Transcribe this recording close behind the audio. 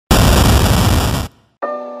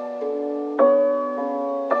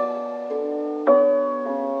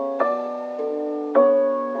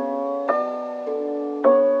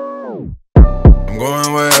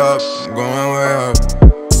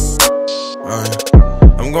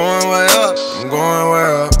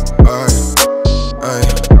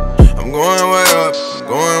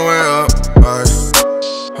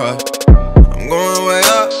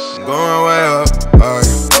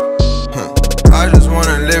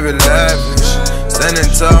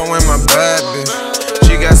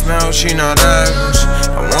no, she not average.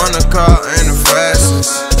 I want a car and the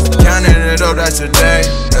fastest. Counting it up, that's a day.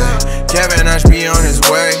 Kevin Nash be on his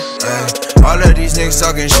way. All of these niggas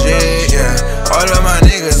talking shit, yeah. All of my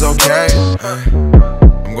niggas okay.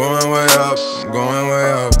 I'm going way up, I'm going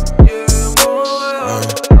way up.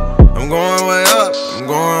 I'm going way up, I'm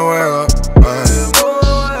going way up.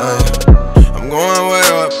 I'm going way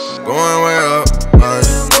up, I'm going way up.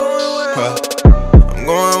 I'm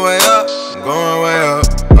going way up, I'm going way up.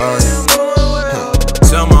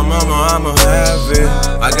 Tell my mama I'ma have it.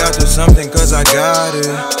 I got to something cause I got it.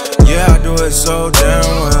 Yeah, I do it so damn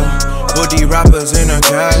well. Put these rappers in a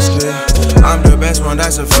casket. I'm the best one,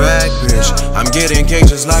 that's a fact, bitch. I'm getting cake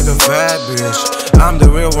just like a fat bitch. I'm the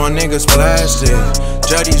real one, niggas plastic.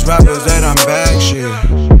 Judge these rappers that I'm back shit.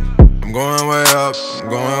 I'm going way up, I'm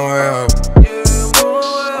going way up.